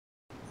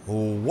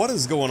What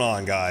is going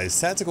on, guys?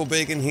 Tactical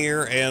Bacon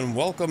here, and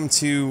welcome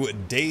to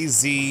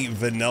DayZ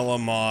Vanilla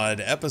Mod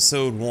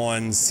Episode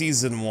 1,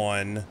 Season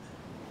 1.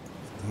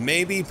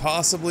 Maybe,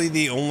 possibly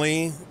the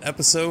only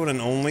episode and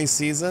only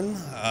season.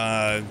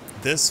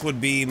 This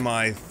would be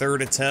my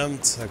third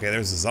attempt. Okay,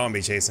 there's a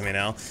zombie chasing me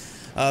now.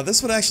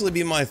 This would actually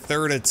be my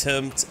third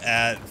attempt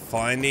at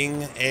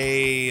finding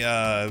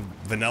a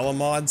vanilla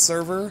mod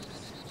server.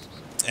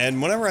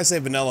 And whenever I say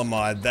vanilla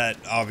mod, that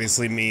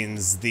obviously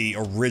means the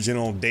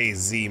original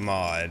DayZ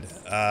mod.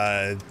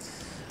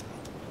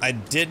 I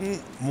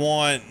didn't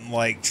want,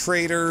 like,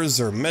 traders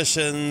or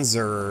missions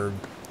or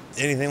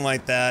anything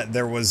like that.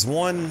 There was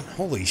one...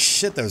 Holy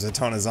shit, there's a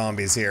ton of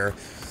zombies here.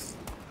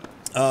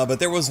 But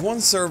there was one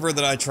server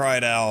that I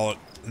tried out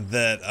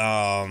that,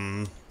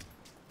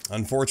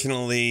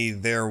 unfortunately,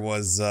 there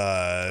was,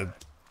 there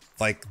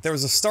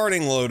was a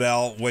starting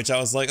loadout, which I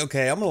was like,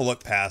 okay, I'm gonna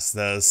look past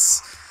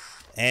this.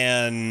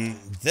 And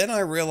then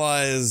I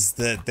realized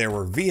that there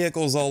were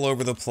vehicles all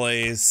over the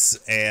place,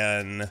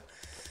 and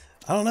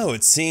I don't know,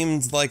 it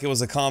seemed like it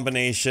was a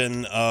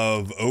combination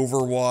of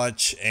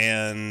Overwatch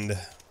and,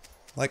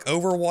 like,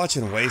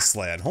 Overwatch and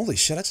Wasteland. Holy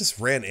shit, I just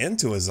ran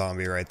into a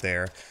zombie right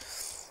there.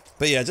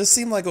 But yeah, it just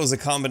seemed like it was a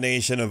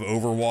combination of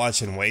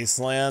Overwatch and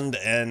Wasteland,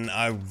 and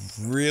I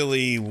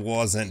really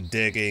wasn't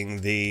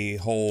digging the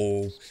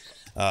whole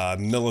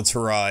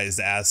militarized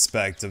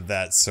aspect of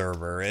that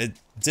server. It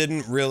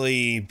didn't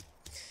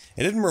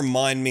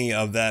remind me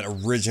of that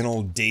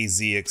original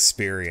DayZ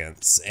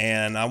experience,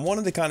 and I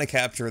wanted to kind of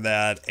capture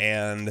that,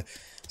 and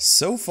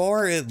so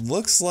far it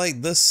looks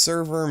like this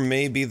server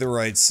may be the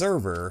right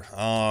server.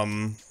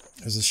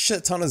 There's a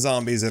shit ton of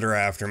zombies that are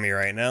after me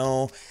right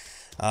now.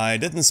 I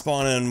didn't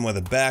spawn in with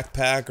a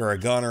backpack or a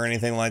gun or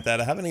anything like that.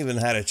 I haven't even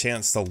had a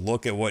chance to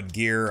look at what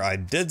gear I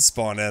did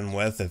spawn in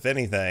with, if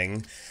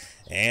anything,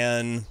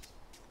 and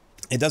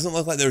it doesn't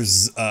look like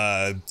there's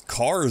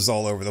cars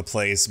all over the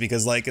place,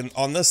 because like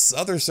on this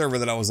other server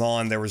that I was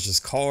on, there was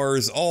just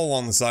cars all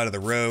along the side of the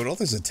road. Oh,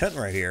 there's a tent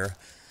right here.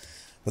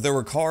 But there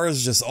were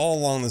cars just all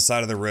along the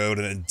side of the road,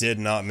 and it did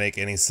not make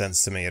any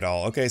sense to me at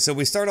all. Okay, so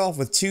we start off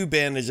with 2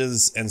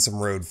 bandages and some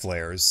road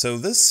flares. So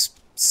this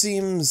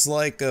seems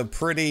like a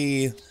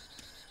pretty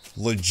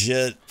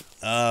legit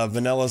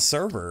vanilla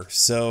server.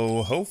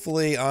 So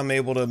hopefully I'm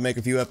able to make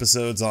a few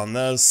episodes on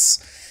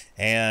this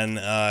and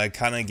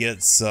kind of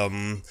get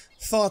some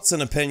thoughts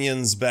and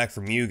opinions back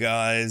from you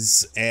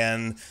guys.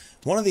 And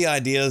one of the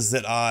ideas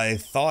that I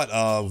thought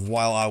of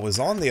while I was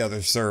on the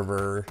other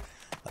server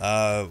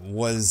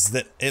was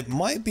that it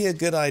might be a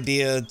good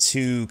idea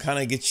to kind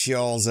of get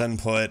y'all's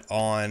input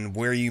on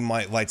where you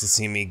might like to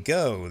see me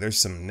go. There's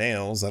some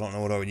nails. I don't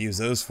know what I would use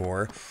those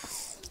for.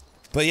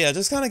 But yeah,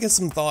 just kind of get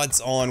some thoughts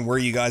on where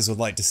you guys would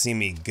like to see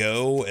me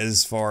go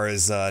as far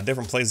as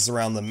different places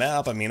around the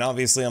map. I mean,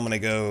 obviously I'm going to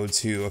go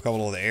to a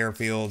couple of the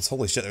airfields.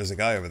 Holy shit, there's a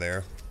guy over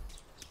there.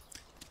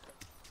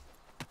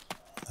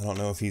 I don't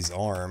know if he's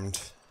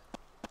armed.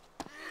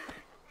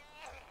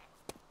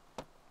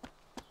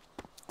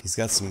 He's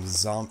got some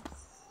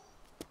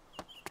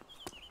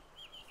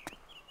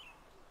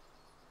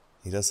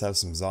He does have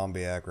some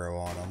zombie aggro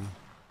on him.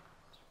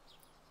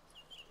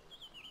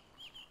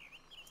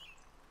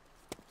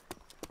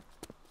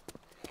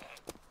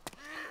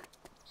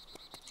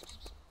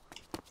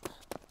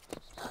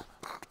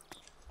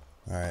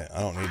 Alright, I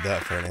don't need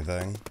that for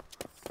anything.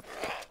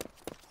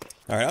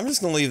 Alright, I'm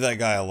just gonna leave that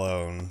guy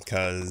alone,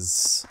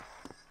 because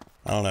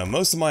I don't know,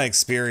 most of my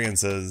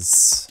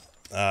experiences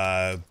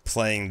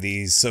playing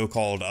these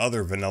so-called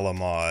other vanilla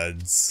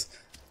mods,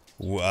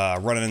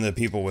 running into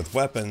people with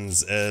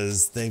weapons,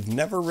 is they've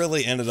never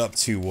really ended up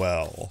too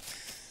well.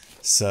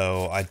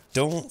 So I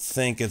don't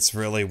think it's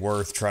really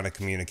worth trying to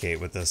communicate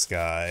with this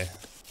guy.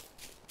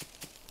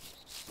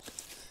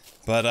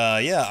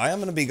 But yeah, I am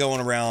going to be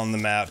going around the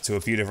map to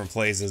a few different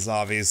places,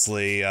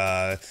 obviously.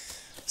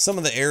 Some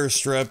of the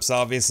airstrips,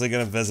 obviously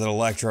going to visit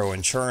Electro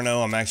and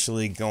Cherno. I'm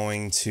actually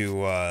going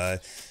to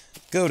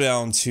go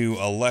down to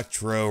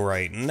Electro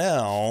right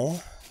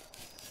now,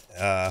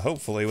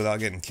 hopefully without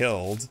getting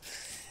killed.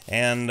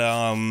 And,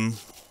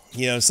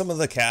 you know, some of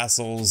the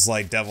castles,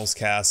 like Devil's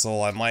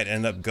Castle, I might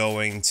end up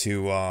going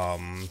to,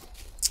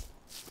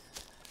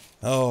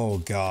 oh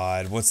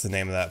god, what's the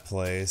name of that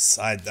place?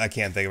 I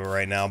can't think of it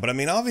right now, but I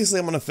mean, obviously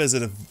I'm going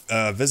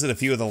to visit a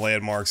few of the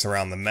landmarks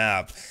around the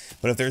map.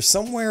 But if there's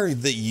somewhere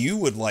that you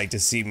would like to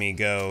see me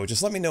go,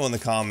 just let me know in the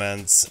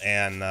comments,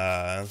 and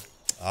I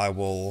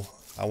will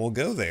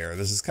go there.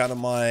 This is kind of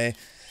my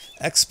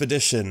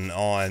expedition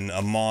on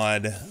a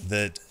mod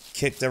that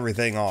kicked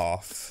everything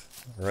off,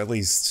 or at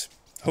least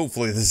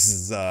hopefully this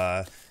is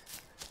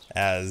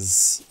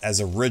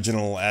as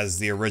original as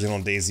the original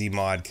DayZ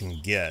mod can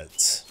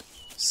get.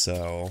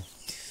 So,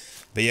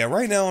 but yeah,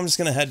 right now I'm just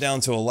gonna head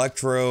down to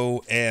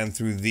Electro, and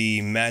through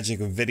the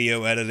magic of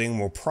video editing,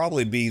 we'll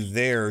probably be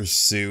there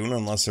soon,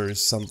 unless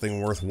there's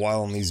something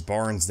worthwhile in these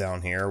barns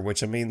down here,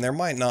 which, I mean, there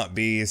might not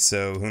be,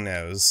 so who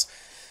knows.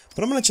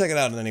 But I'm gonna check it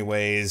out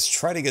anyways,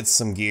 try to get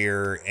some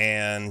gear,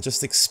 and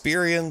just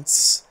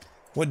experience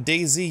what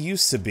DayZ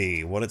used to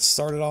be, what it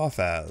started off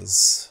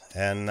as.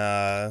 And,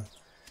 I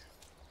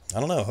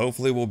don't know,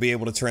 hopefully we'll be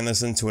able to turn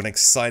this into an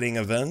exciting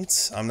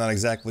event. I'm not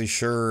exactly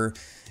sure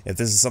if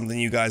this is something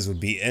you guys would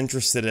be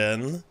interested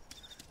in.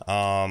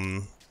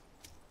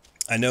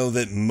 I know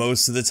that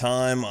most of the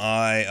time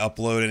I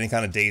upload any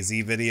kind of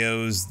DayZ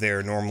videos,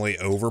 they're normally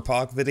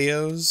Overclocked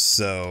videos,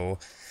 so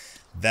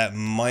that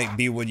might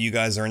be what you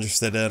guys are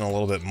interested in a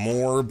little bit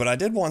more, but I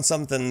did want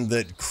something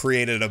that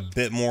created a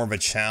bit more of a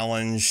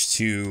challenge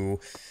to,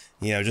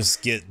 you know,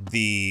 just get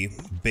the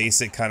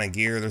basic kind of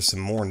gear. There's some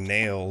more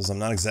nails. I'm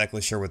not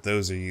exactly sure what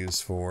those are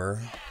used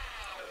for.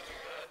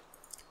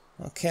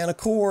 A can of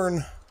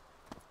corn.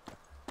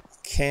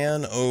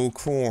 Can o'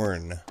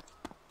 corn.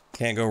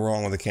 Can't go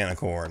wrong with a can of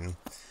corn.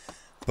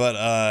 But,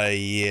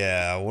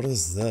 yeah, what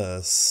is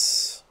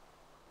this?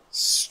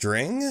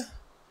 String?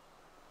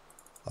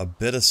 A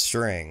bit of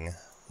string.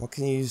 What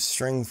can you use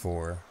string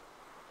for?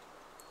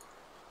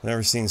 I've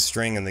never seen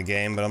string in the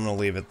game, but I'm gonna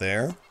leave it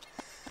there.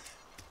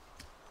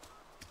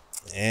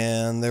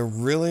 And there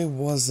really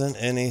wasn't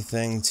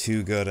anything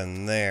too good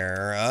in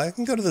there. I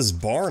can go to this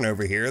barn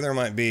over here. There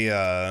might be,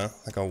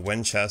 like a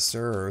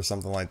Winchester or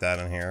something like that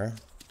in here.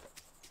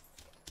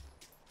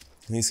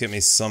 At least get me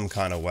some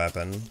kind of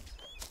weapon.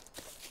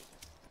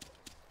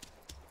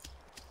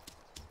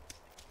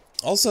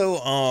 Also,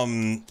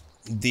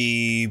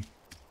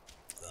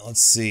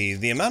 let's see,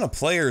 the amount of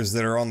players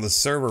that are on the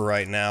server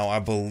right now, I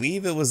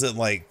believe it was at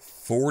like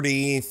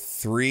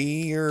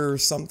 43 or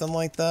something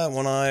like that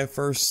when I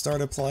first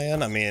started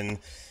playing. I mean,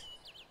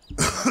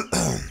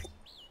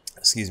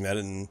 excuse me, I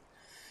didn't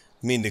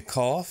mean to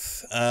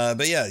cough.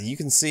 But yeah, you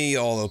can see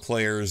all the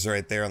players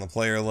right there on the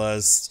player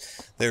list.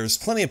 There's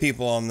plenty of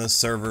people on this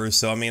server,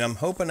 so I mean, I'm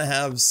hoping to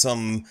have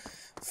some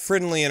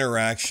friendly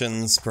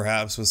interactions,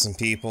 perhaps with some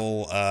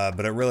people,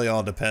 but it really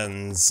all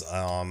depends.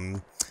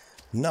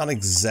 Not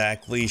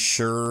exactly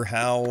sure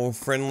how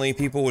friendly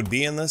people would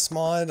be in this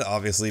mod,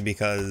 obviously,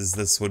 because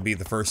this would be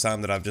the first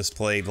time that I've just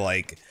played,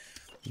 like,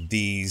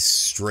 the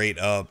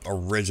straight-up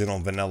original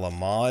vanilla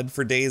mod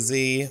for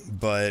DayZ,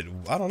 but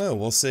I don't know,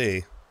 we'll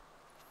see.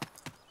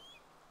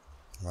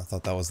 I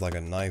thought that was like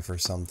a knife or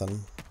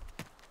something.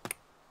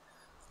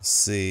 Let's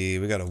see,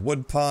 we got a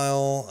wood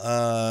pile.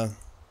 I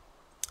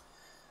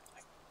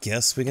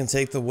guess we can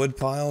take the wood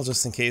pile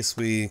just in case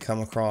we come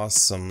across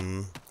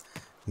some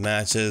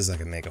matches. I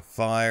can make a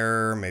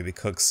fire, maybe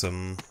cook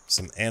some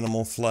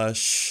animal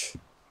flesh.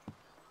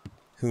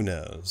 Who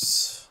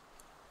knows?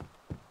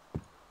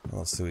 What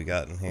else do we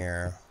got in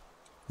here?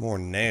 More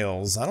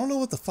nails. I don't know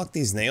what the fuck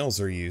these nails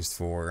are used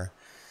for.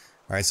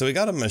 Alright, so we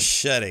got a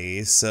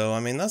machete, so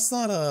I mean that's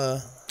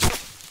not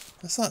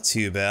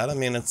too bad. I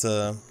mean, it's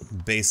a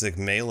basic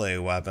melee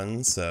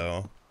weapon,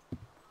 so.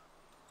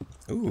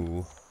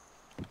 Ooh.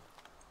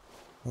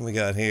 What we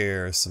got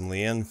here? Some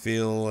Lee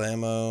Enfield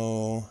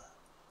ammo.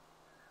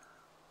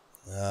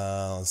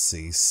 Let's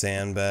see,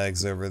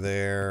 sandbags over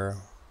there.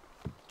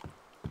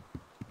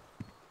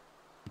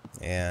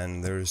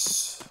 And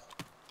there's,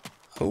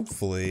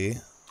 hopefully,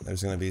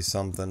 there's gonna be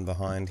something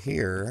behind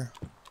here.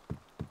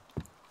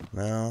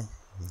 No?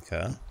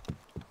 Okay.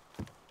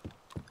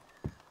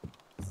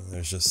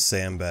 There's just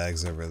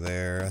sandbags over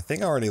there. I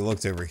think I already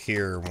looked over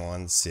here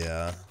once,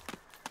 yeah.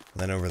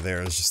 And then over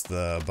there is just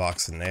the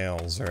box of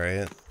nails,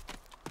 right?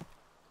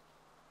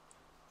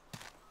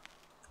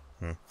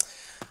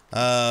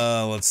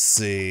 Let's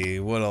see,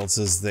 what else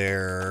is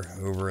there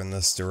over in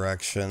this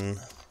direction?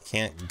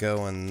 Can't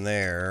go in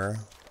there.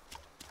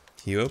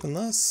 Can you open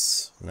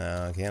this?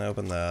 No, I can't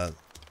open that.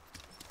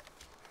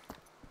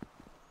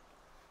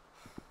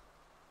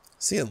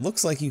 See, it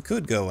looks like you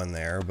could go in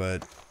there,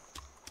 but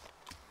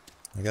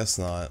I guess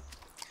not.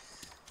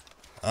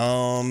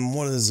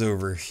 What is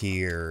over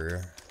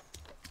here?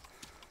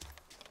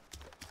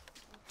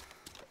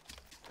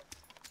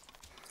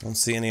 I don't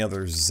see any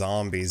other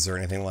zombies or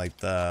anything like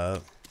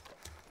that.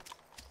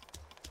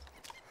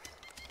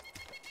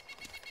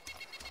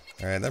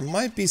 Alright, there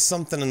might be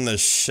something in the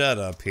shed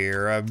up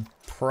here. I'm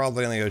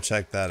probably gonna go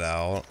check that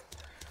out.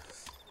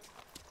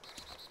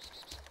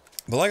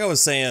 But like I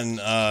was saying,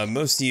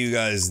 most of you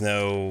guys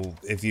know,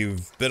 if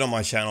you've been on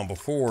my channel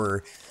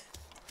before,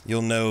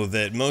 you'll know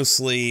that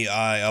mostly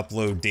I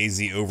upload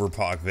DayZ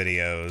Overclocked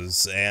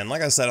videos. And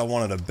like I said, I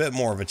wanted a bit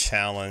more of a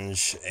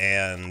challenge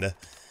and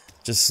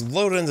just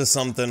load into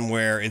something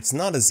where it's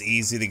not as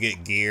easy to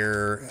get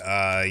gear.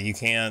 You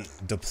can't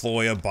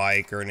deploy a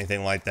bike or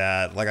anything like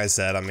that. Like I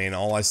said, I mean,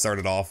 all I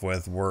started off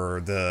with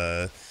were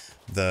the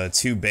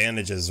 2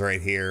 bandages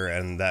right here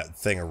and that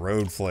thing of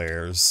road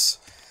flares.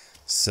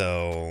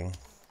 So,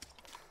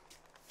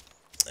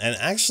 and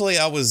actually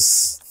I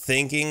was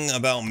thinking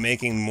about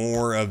making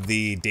more of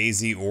the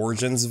DayZ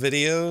Origins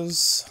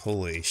videos.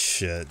 Holy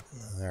shit.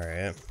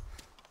 Alright.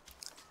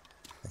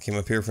 I came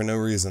up here for no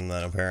reason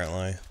then,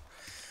 apparently.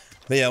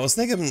 But yeah, I was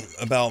thinking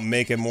about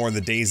making more of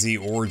the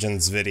DayZ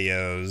Origins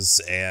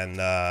videos,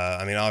 and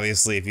I mean,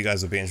 obviously, if you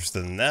guys would be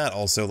interested in that,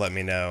 also let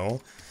me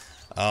know.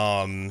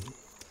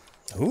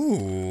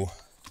 Ooh.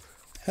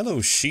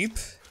 Hello, sheep.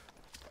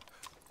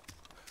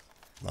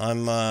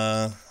 I'm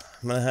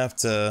gonna have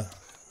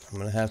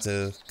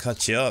to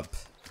cut you up.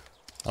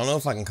 I don't know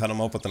if I can cut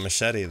him up with a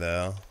machete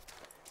though.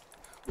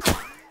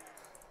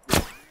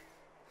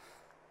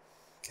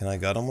 Can I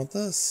gut him with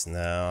this? No,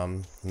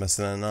 I'm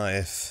missing a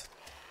knife.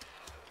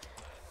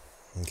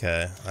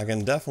 Okay, I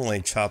can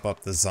definitely chop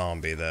up the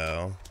zombie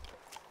though.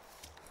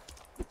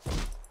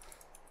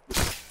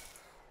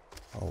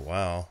 Oh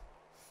wow.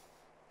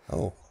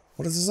 Oh,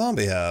 what does the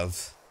zombie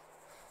have?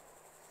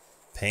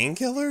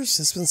 Painkillers?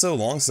 It's been so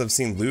long since I've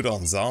seen loot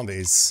on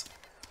zombies.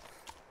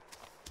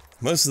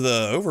 Most of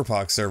the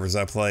Overclocked servers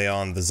I play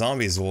on, the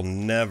zombies will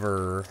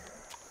never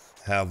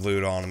have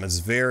loot on them. It's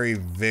very,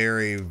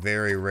 very,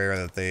 very rare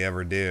that they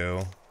ever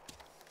do.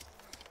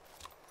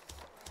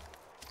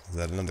 Is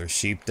that another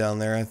sheep down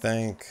there, I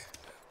think?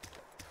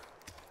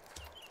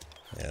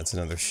 Yeah, it's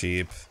another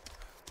sheep.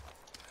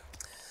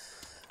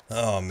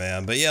 Oh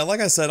man, but yeah,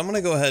 like I said, I'm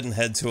gonna go ahead and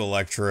head to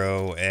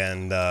Electro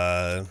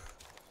and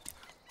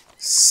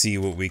see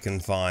what we can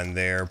find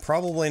there.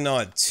 Probably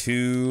not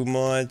too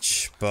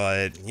much,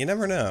 but you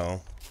never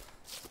know.